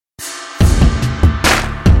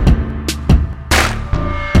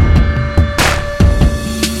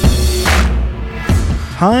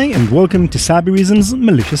Hi, and welcome to Cyberism's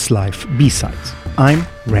Malicious Life BSide. I'm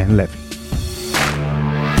Ran Levy.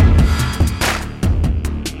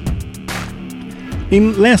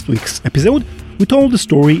 In last week's episode, we told the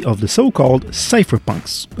story of the so-called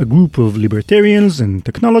cypherpunks, a group of libertarians and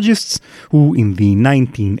technologists who in the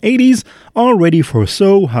 1980s already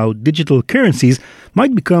foresaw how digital currencies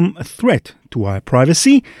might become a threat to our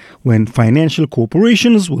privacy when financial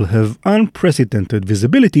corporations will have unprecedented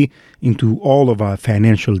visibility into all of our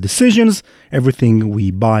financial decisions, everything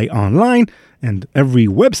we buy online, and every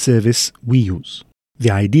web service we use.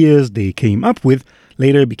 The ideas they came up with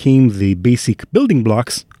later became the basic building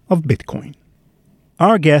blocks of BitCoin.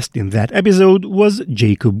 Our guest in that episode was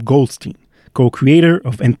Jacob Goldstein, co-creator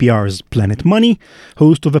of NPR's Planet Money,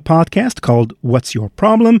 host of a podcast called What's Your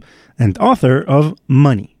Problem, and author of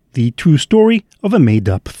Money, the true story of a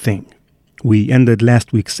made-up thing. We ended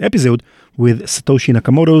last week's episode with Satoshi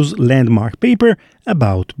Nakamoto's landmark paper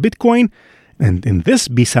about Bitcoin, and in this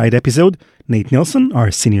B-side episode, Nate Nelson, our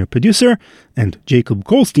senior producer, and Jacob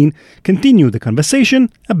Goldstein continue the conversation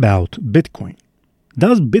about Bitcoin.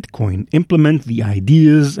 Does Bitcoin implement the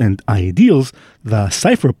ideas and ideals the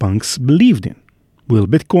cypherpunks believed in? Will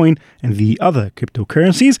Bitcoin and the other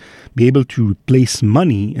cryptocurrencies be able to replace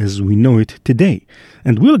money as we know it today?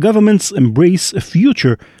 And will governments embrace a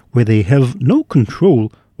future where they have no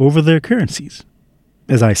control over their currencies?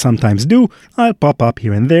 As I sometimes do, I'll pop up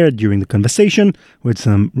here and there during the conversation with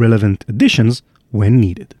some relevant additions when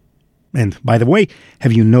needed. And by the way,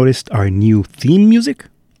 have you noticed our new theme music?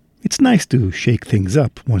 It's nice to shake things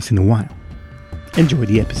up once in a while. Enjoy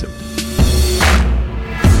the episode.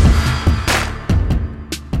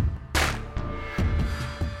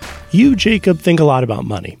 You, Jacob, think a lot about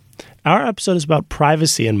money. Our episode is about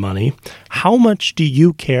privacy and money. How much do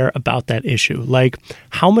you care about that issue? Like,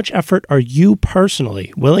 how much effort are you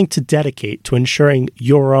personally willing to dedicate to ensuring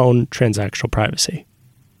your own transactional privacy?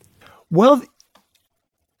 Well,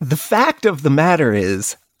 the fact of the matter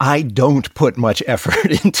is, I don't put much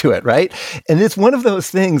effort into it, right? And it's one of those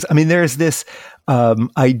things. I mean, there's this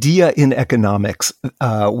idea in economics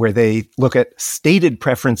where they look at stated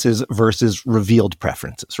preferences versus revealed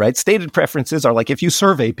preferences, right? Stated preferences are like if you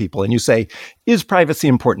survey people and you say, is privacy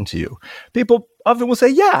important to you? People often will say,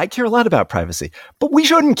 yeah, I care a lot about privacy. But we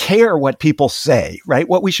shouldn't care what people say, right?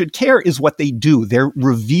 What we should care is what they do, their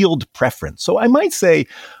revealed preference. So I might say,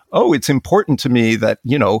 oh, it's important to me that,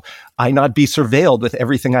 I not be surveilled with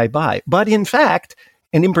everything I buy. But in fact,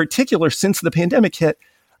 and in particular, since the pandemic hit,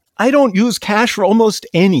 I don't use cash for almost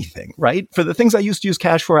anything, right? For the things I used to use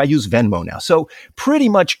cash for, I use Venmo now. So pretty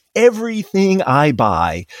much everything I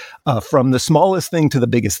buy, from the smallest thing to the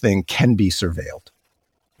biggest thing, can be surveilled.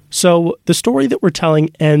 So the story that we're telling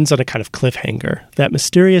ends on a kind of cliffhanger, that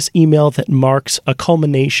mysterious email that marks a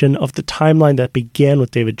culmination of the timeline that began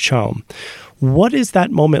with David Chaum. What is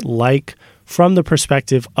that moment like from the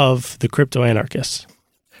perspective of the crypto anarchists?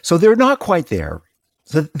 So they're not quite there.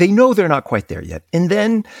 So they know they're not quite there yet. And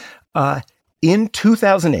then in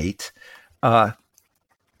 2008,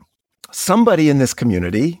 somebody in this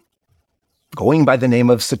community, going by the name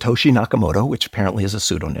of Satoshi Nakamoto, which apparently is a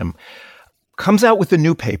pseudonym, comes out with a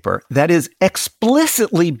new paper that is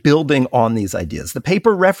explicitly building on these ideas. The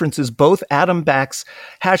paper references both Adam Back's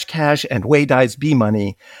Hashcash and Wei Dai's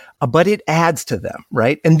B-Money, but it adds to them,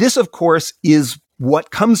 right? And this, of course, is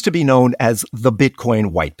what comes to be known as the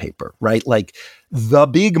Bitcoin white paper, right? Like the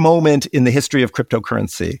big moment in the history of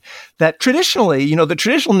cryptocurrency that traditionally, the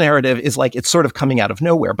traditional narrative is like it's sort of coming out of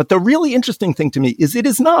nowhere. But the really interesting thing to me is it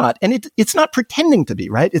is not, and it's not pretending to be,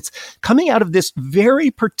 right? It's coming out of this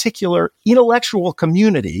very particular intellectual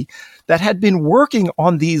community that had been working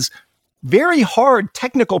on these very hard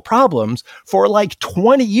technical problems for like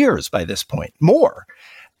 20 years by this point, more.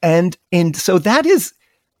 And so that is,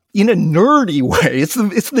 in a nerdy way, it's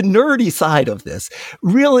the nerdy side of this,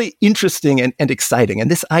 really interesting and exciting.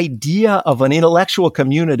 And this idea of an intellectual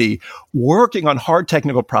community working on hard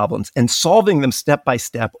technical problems and solving them step by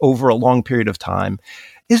step over a long period of time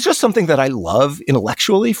is just something that I love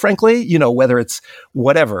intellectually, frankly, whether it's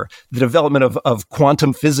whatever, the development of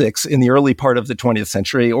quantum physics in the early part of the 20th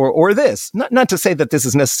century or this, not to say that this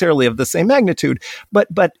is necessarily of the same magnitude, but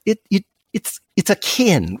it's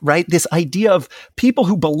akin, right? This idea of people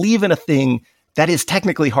who believe in a thing that is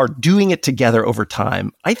technically hard, doing it together over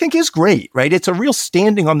time, I think is great, right? It's a real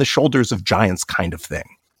standing on the shoulders of giants kind of thing.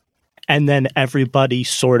 And then everybody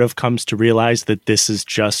sort of comes to realize that this is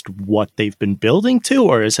just what they've been building to?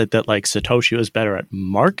 Or is it that like Satoshi was better at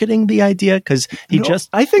marketing the idea? Because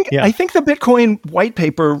I think the Bitcoin white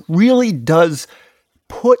paper really does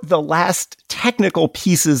put the last technical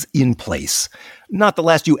pieces in place. not the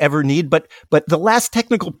last you ever need, but the last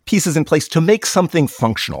technical pieces in place to make something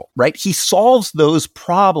functional, right? He solves those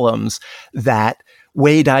problems that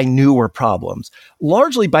Wei Dai knew were problems,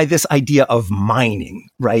 largely by this idea of mining,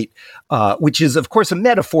 right? Which is, of course, a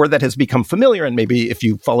metaphor that has become familiar. And maybe if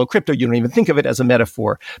you follow crypto, you don't even think of it as a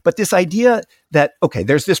metaphor. But this idea that, okay,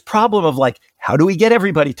 there's this problem of like, how do we get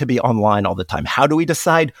everybody to be online all the time? How do we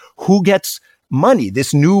decide who gets money,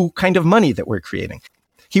 this new kind of money that we're creating?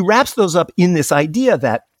 He wraps those up in this idea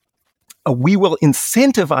that we will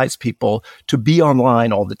incentivize people to be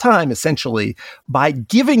online all the time, essentially, by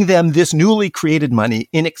giving them this newly created money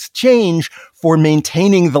in exchange for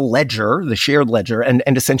maintaining the ledger, the shared ledger, and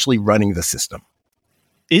essentially running the system.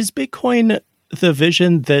 Is Bitcoin the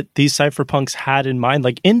vision that these cypherpunks had in mind,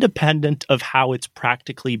 like independent of how it's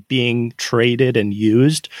practically being traded and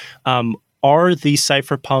used? Are these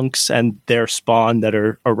cypherpunks and their spawn that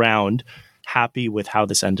are around happy with how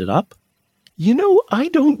this ended up? I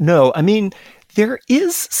don't know. I mean, there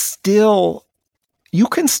is still, you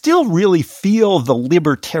can still really feel the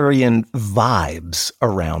libertarian vibes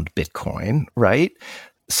around Bitcoin, right?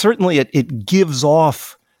 Certainly it gives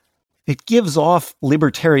off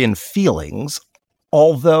libertarian feelings,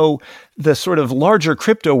 although the sort of larger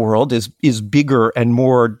crypto world is bigger and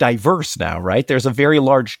more diverse now, right? There's a very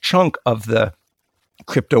large chunk of the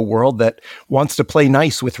crypto world that wants to play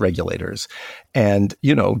nice with regulators and,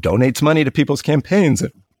 donates money to people's campaigns.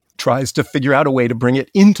 It tries to figure out a way to bring it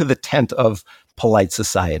into the tent of polite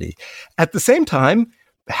society. At the same time,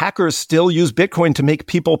 hackers still use Bitcoin to make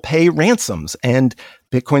people pay ransoms, and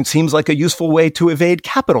Bitcoin seems like a useful way to evade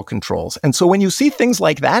capital controls. And so when you see things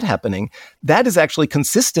like that happening, that is actually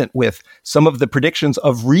consistent with some of the predictions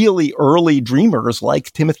of really early dreamers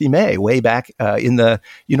like Timothy May way back in the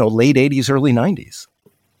late 80s, early 90s.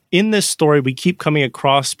 In this story, we keep coming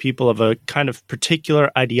across people of a kind of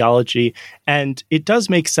particular ideology, and it does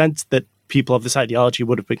make sense that people of this ideology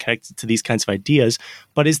would have been connected to these kinds of ideas.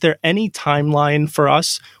 But is there any timeline for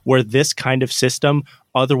us where this kind of system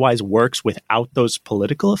otherwise works without those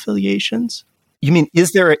political affiliations? You mean,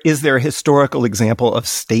 is there a historical example of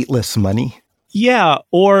stateless money? Yeah,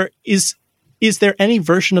 or is there any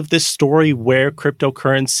version of this story where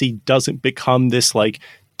cryptocurrency doesn't become this like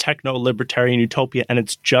techno-libertarian utopia and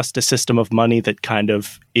it's just a system of money that kind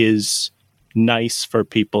of is nice for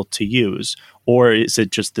people to use? Or is it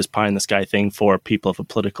just this pie in the sky thing for people of a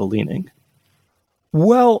political leaning?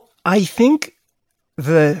 Well, I think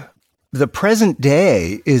the present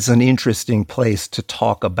day is an interesting place to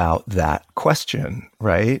talk about that question,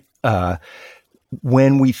 right?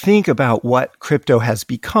 When we think about what crypto has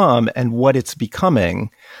become and what it's becoming,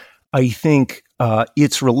 I think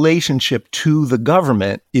its relationship to the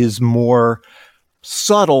government is more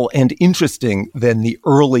subtle and interesting than the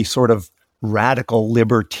early sort of radical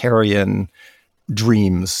libertarian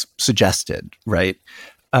dreams suggested, right?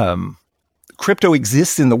 Crypto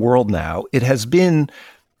exists in the world now. It has been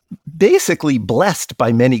basically blessed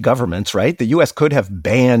by many governments, right? The US could have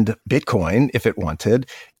banned Bitcoin if it wanted.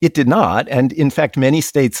 It did not. And in fact, many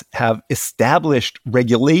states have established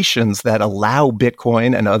regulations that allow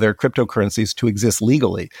Bitcoin and other cryptocurrencies to exist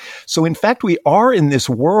legally. So in fact, we are in this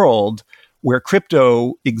world where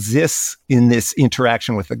crypto exists in this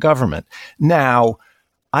interaction with the government. Now,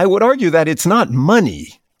 I would argue that it's not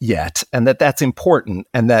money yet, and that that's important,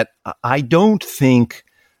 and that I don't think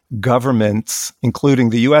governments, including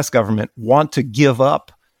the US government, want to give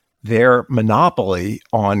up their monopoly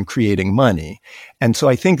on creating money. And so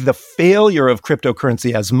I think the failure of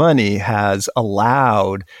cryptocurrency as money has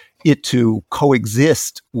allowed it to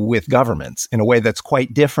coexist with governments in a way that's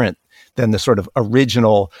quite different than the sort of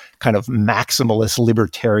original kind of maximalist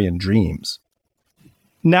libertarian dreams.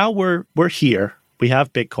 Now we're here. We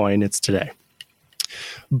have Bitcoin. It's today.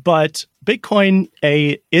 But Bitcoin,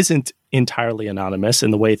 isn't entirely anonymous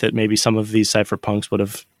in the way that maybe some of these cypherpunks would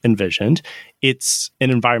have envisioned. It's an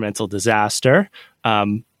environmental disaster.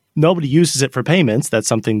 Nobody uses it for payments. That's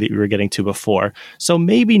something that you were getting to before. So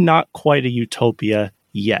maybe not quite a utopia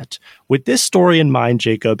yet. With this story in mind,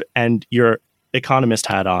 Jacob, and your economist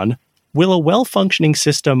hat on, will a well-functioning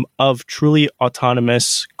system of truly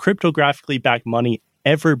autonomous, cryptographically backed money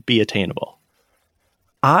ever be attainable?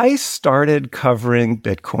 I started covering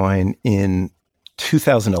Bitcoin in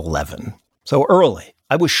 2011, so early.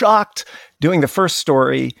 I was shocked doing the first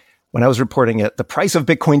story when I was reporting it. The price of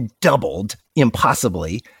Bitcoin doubled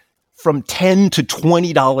impossibly from $10 to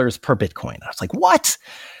 $20 per Bitcoin. I was like, what?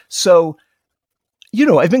 So,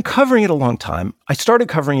 I've been covering it a long time. I started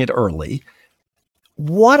covering it early.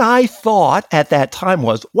 What I thought at that time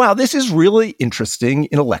was, wow, this is really interesting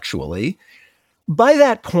intellectually. By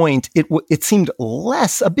that point, it seemed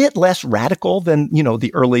a bit less radical than,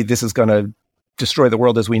 the early, this is going to destroy the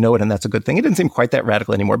world as we know it, and that's a good thing. It didn't seem quite that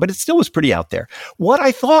radical anymore, but it still was pretty out there. What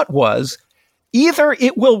I thought was, either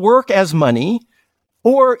it will work as money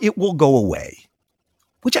or it will go away,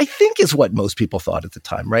 which I think is what most people thought at the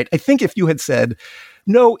time, right? I think if you had said,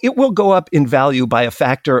 no, it will go up in value by a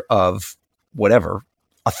factor of whatever,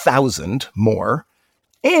 1,000 more,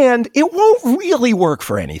 and it won't really work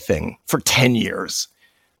for anything for 10 years,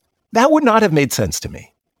 that would not have made sense to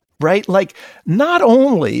me, right? Like, not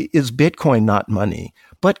only is Bitcoin not money,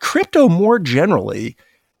 but crypto more generally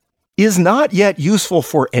is not yet useful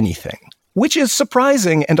for anything, which is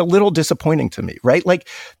surprising and a little disappointing to me, right? Like,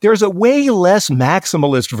 there's a way less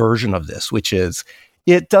maximalist version of this, which is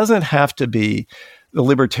it doesn't have to be the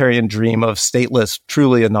libertarian dream of stateless,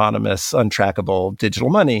 truly anonymous, untrackable digital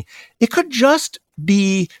money. It could just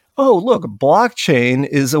be, oh, look, blockchain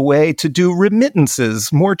is a way to do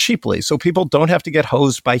remittances more cheaply, so people don't have to get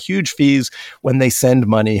hosed by huge fees when they send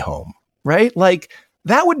money home, right? Like,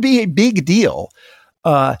 that would be a big deal.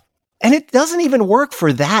 And it doesn't even work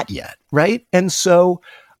for that yet, right? And so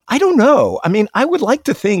I don't know. I mean, I would like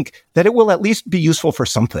to think that it will at least be useful for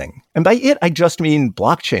something. And by it, I just mean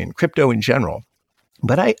blockchain, crypto in general.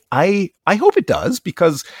 But I hope it does,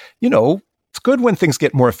 because, it's good when things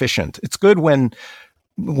get more efficient. It's good when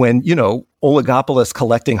oligopolists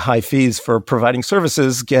collecting high fees for providing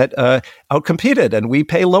services get outcompeted and we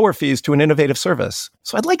pay lower fees to an innovative service.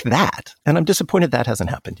 So I'd like that. And I'm disappointed that hasn't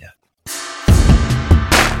happened yet.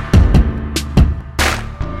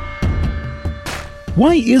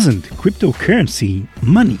 Why isn't cryptocurrency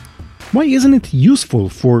money? Why isn't it useful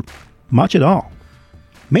for much at all?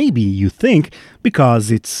 Maybe you think because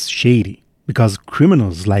it's shady, because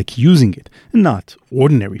criminals like using it, and not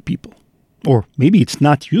ordinary people. Or maybe it's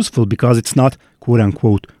not useful because it's not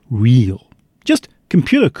quote-unquote real. Just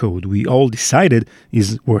computer code we all decided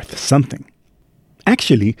is worth something.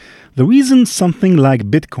 Actually, the reason something like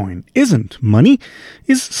Bitcoin isn't money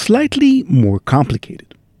is slightly more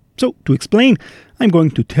complicated. So, to explain, I'm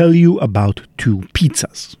going to tell you about two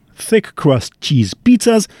pizzas. Thick crust cheese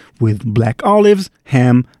pizzas with black olives,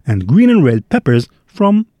 ham, and green and red peppers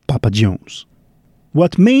from Papa John's.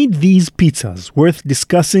 What made these pizzas worth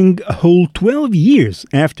discussing a whole 12 years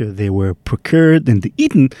after they were procured and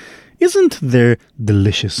eaten isn't their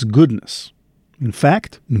delicious goodness. In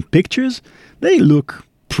fact, in pictures, they look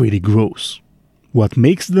pretty gross. What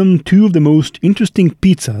makes them two of the most interesting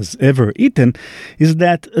pizzas ever eaten is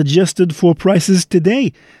that, adjusted for prices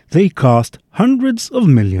today, they cost hundreds of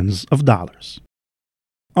millions of dollars.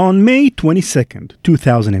 On May 22,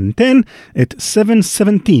 2010, at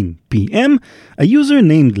 7:17 p.m., a user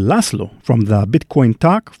named Laszlo from the Bitcoin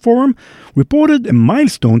Talk forum reported a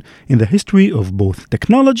milestone in the history of both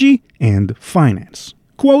technology and finance.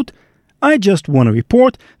 Quote, "I just want to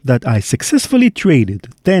report that I successfully traded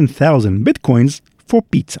 10,000 bitcoins for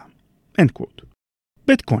pizza." End quote.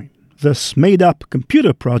 Bitcoin, this made-up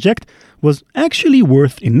computer project, was actually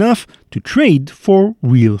worth enough to trade for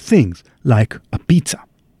real things, like a pizza.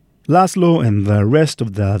 Laszlo and the rest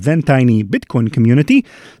of the then-tiny Bitcoin community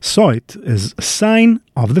saw it as a sign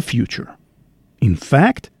of the future. In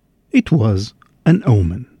fact, it was an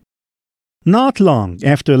omen. Not long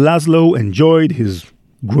after Laszlo enjoyed his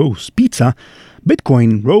gross pizza,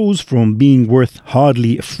 Bitcoin rose from being worth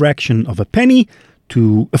hardly a fraction of a penny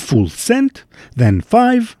to a full cent, then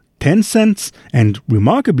 5, 10 cents, and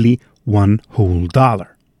remarkably, $1 whole.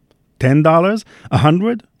 $10,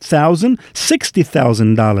 $100, $1,000,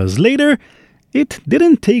 $60,000 later, it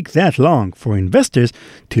didn't take that long for investors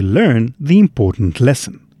to learn the important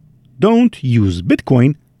lesson. Don't use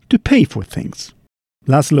Bitcoin to pay for things.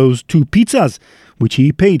 Laszlo's two pizzas, which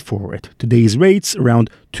he paid for at today's rates around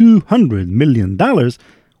 $200 million,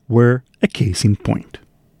 were a case in point.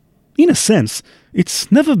 In a sense,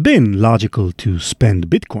 it's never been logical to spend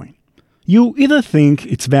Bitcoin. You either think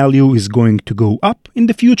its value is going to go up in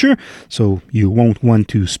the future, so you won't want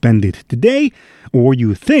to spend it today, or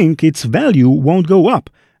you think its value won't go up,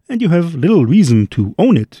 and you have little reason to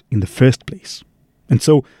own it in the first place. And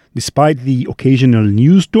so, despite the occasional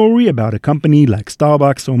news story about a company like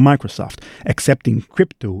Starbucks or Microsoft accepting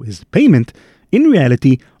crypto as payment, in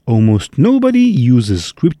reality, almost nobody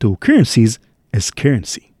uses cryptocurrencies as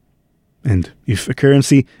currency. And if a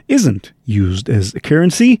currency isn't used as a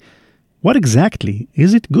currency, what exactly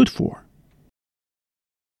is it good for?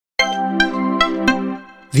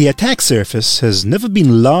 The attack surface has never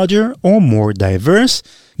been larger or more diverse,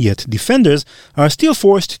 yet defenders are still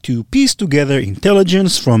forced to piece together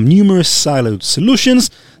intelligence from numerous siloed solutions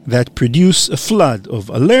that produce a flood of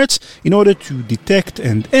alerts in order to detect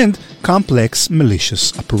and end complex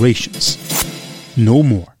malicious operations. No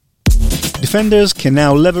more. Defenders can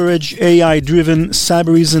now leverage AI-driven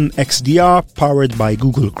Cybereason XDR powered by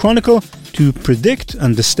Google Chronicle to predict,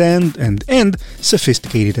 understand, and end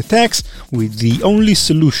sophisticated attacks with the only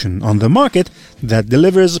solution on the market that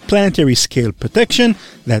delivers planetary-scale protection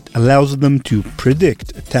that allows them to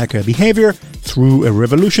predict attacker behavior through a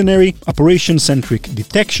revolutionary, operation-centric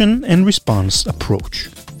detection and response approach.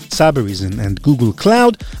 Cybereason and Google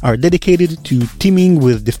Cloud are dedicated to teaming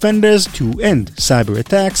with defenders to end cyber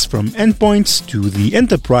attacks from endpoints to the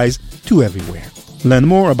enterprise to everywhere. Learn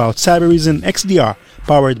more about Cybereason XDR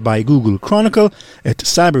powered by Google Chronicle at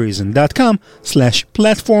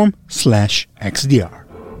cybereason.com/platform/XDR.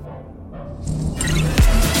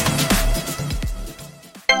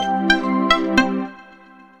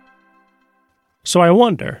 So I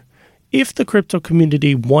wonder, if the crypto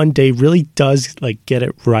community one day really does get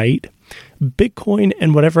it right, Bitcoin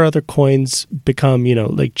and whatever other coins become,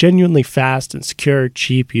 genuinely fast and secure,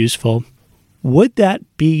 cheap, useful, would that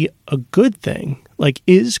be a good thing?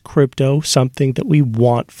 Is crypto something that we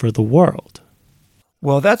want for the world?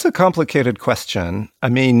 Well, that's a complicated question. I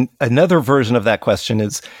mean, another version of that question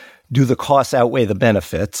is, do the costs outweigh the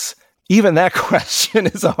benefits? Even that question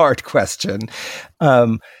is a hard question.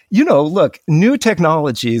 Look, new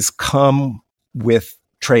technologies come with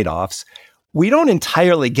trade-offs. We don't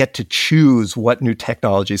entirely get to choose what new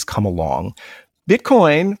technologies come along.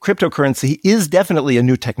 Bitcoin, cryptocurrency, is definitely a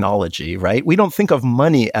new technology, right? We don't think of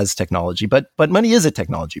money as technology, but money is a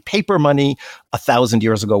technology. Paper money 1,000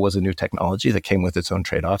 years ago was a new technology that came with its own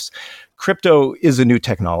trade-offs. Crypto is a new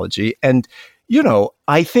technology. And,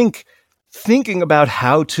 I think thinking about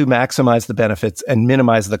how to maximize the benefits and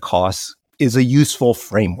minimize the costs is a useful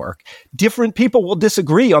framework. Different people will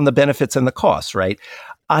disagree on the benefits and the costs, right?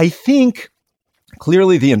 I think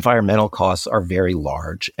clearly the environmental costs are very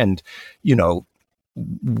large. And,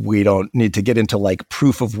 we don't need to get into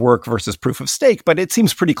proof of work versus proof of stake, but it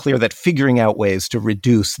seems pretty clear that figuring out ways to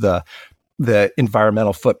reduce the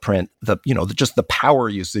environmental footprint, just the power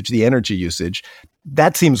usage, the energy usage,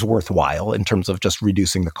 that seems worthwhile in terms of just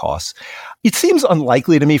reducing the costs. It seems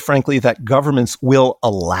unlikely to me, frankly, that governments will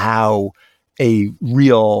allow a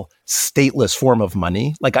real stateless form of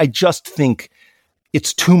money. I just think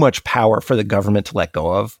it's too much power for the government to let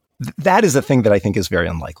go of. That is a thing that I think is very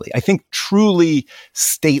unlikely. I think truly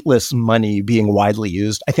stateless money being widely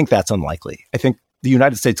used, I think that's unlikely. I think the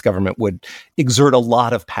United States government would exert a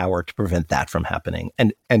lot of power to prevent that from happening.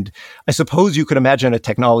 And I suppose you could imagine a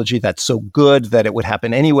technology that's so good that it would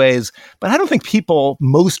happen anyways, but I don't think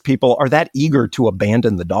most people are that eager to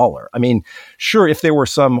abandon the dollar. I mean, sure, if there were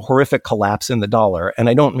some horrific collapse in the dollar, and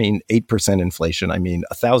I don't mean 8% inflation, I mean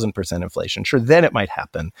 1,000% inflation, sure, then it might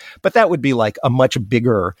happen. But that would be a much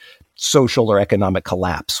bigger social or economic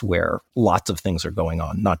collapse where lots of things are going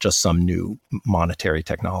on, not just some new monetary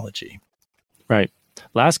technology. Right.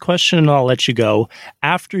 Last question, and I'll let you go.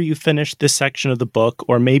 After you finish this section of the book,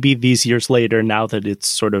 or maybe these years later, now that it's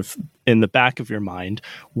sort of in the back of your mind,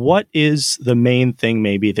 what is the main thing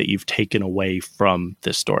maybe that you've taken away from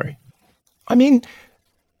this story? I mean,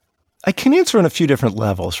 I can answer on a few different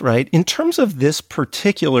levels, right? In terms of this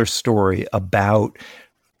particular story about,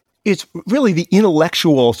 it's really the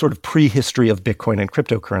intellectual sort of prehistory of Bitcoin and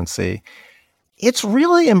cryptocurrency, it's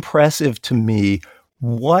really impressive to me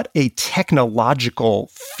what a technological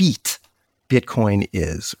feat Bitcoin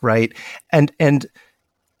is, right? And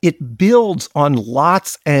it builds on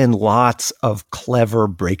lots and lots of clever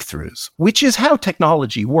breakthroughs, which is how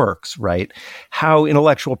technology works, right? How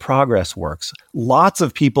intellectual progress works. Lots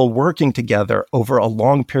of people working together over a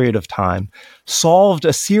long period of time solved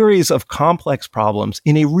a series of complex problems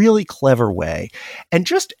in a really clever way. And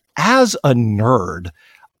just as a nerd,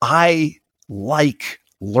 I like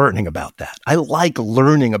learning about that. I like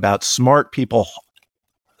learning about smart people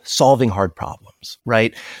solving hard problems,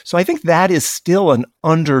 right? So I think that is still an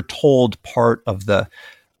undertold part of the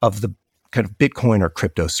kind of Bitcoin or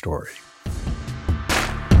crypto story.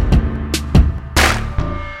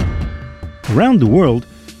 Around the world,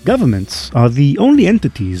 governments are the only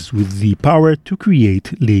entities with the power to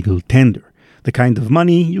create legal tender, the kind of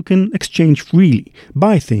money you can exchange freely,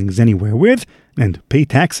 buy things anywhere with, and pay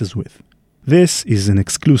taxes with. This is an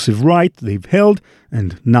exclusive right they've held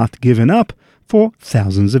and not given up for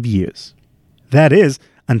thousands of years. That is,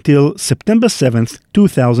 until September 7th,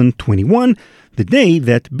 2021, the day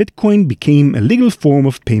that Bitcoin became a legal form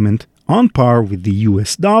of payment on par with the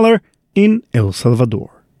US dollar in El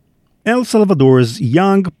Salvador. El Salvador's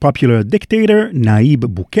young, popular dictator, Nayib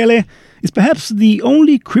Bukele, is perhaps the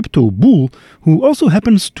only crypto bull who also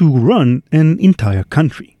happens to run an entire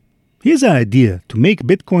country. His idea to make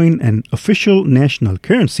Bitcoin an official national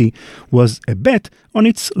currency was a bet on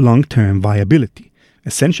its long-term viability.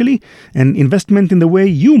 Essentially, an investment in the way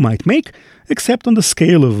you might make, except on the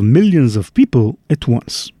scale of millions of people at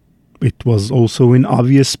once. It was also an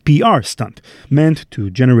obvious PR stunt, meant to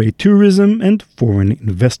generate tourism and foreign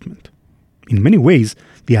investment. In many ways,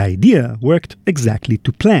 the idea worked exactly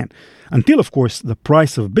to plan, until, of course, the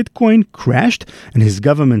price of Bitcoin crashed and his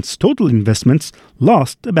government's total investments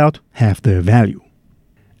lost about half their value.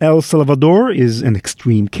 El Salvador is an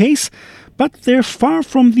extreme case, but they're far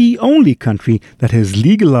from the only country that has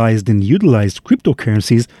legalized and utilized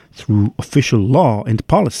cryptocurrencies through official law and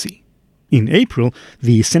policy. In April,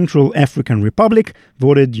 the Central African Republic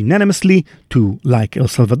voted unanimously to, like El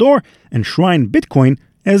Salvador, enshrine Bitcoin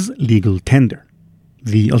as legal tender.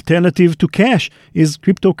 The alternative to cash is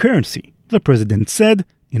cryptocurrency, the president said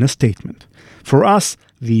in a statement. For us,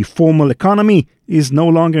 the formal economy is no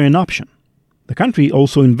longer an option. The country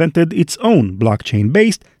also invented its own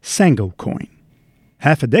blockchain-based Sango coin.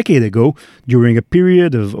 Half a decade ago, during a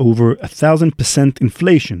period of over 1,000%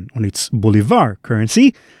 inflation on its Bolivar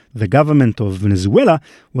currency, the government of Venezuela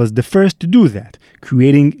was the first to do that,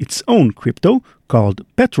 creating its own crypto called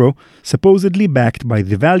Petro, supposedly backed by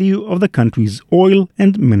the value of the country's oil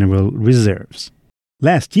and mineral reserves.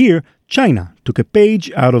 Last year, China took a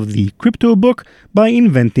page out of the crypto book by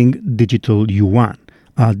inventing digital yuan,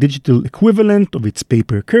 a digital equivalent of its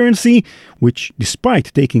paper currency, which,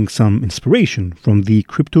 despite taking some inspiration from the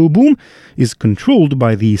crypto boom, is controlled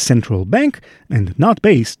by the central bank and not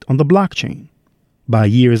based on the blockchain. By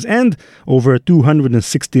year's end, over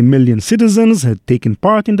 260 million citizens had taken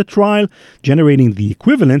part in the trial, generating the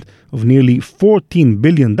equivalent of nearly $14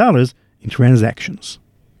 billion in transactions.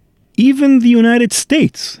 Even the United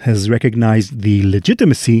States has recognized the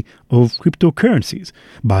legitimacy of cryptocurrencies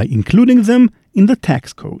by including them in the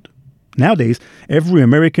tax code. Nowadays, every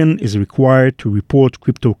American is required to report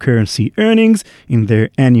cryptocurrency earnings in their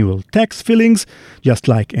annual tax filings, just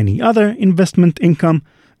like any other investment income,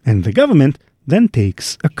 and the government then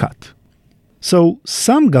takes a cut. So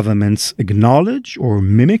some governments acknowledge or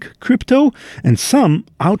mimic crypto, and some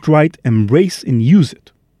outright embrace and use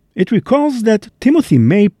it. It recalls that Timothy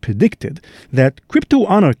May predicted that crypto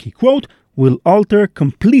anarchy, quote, will alter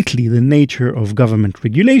completely the nature of government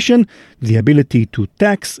regulation, the ability to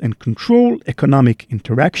tax and control economic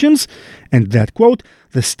interactions, and that, quote,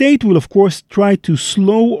 the state will of course try to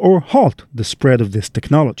slow or halt the spread of this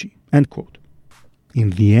technology, end quote.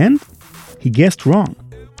 In the end, he guessed wrong.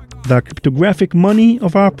 The cryptographic money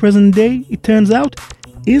of our present day, it turns out,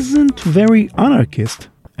 isn't very anarchist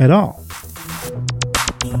at all.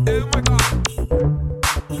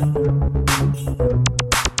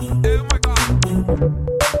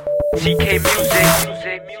 CK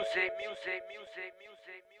Music.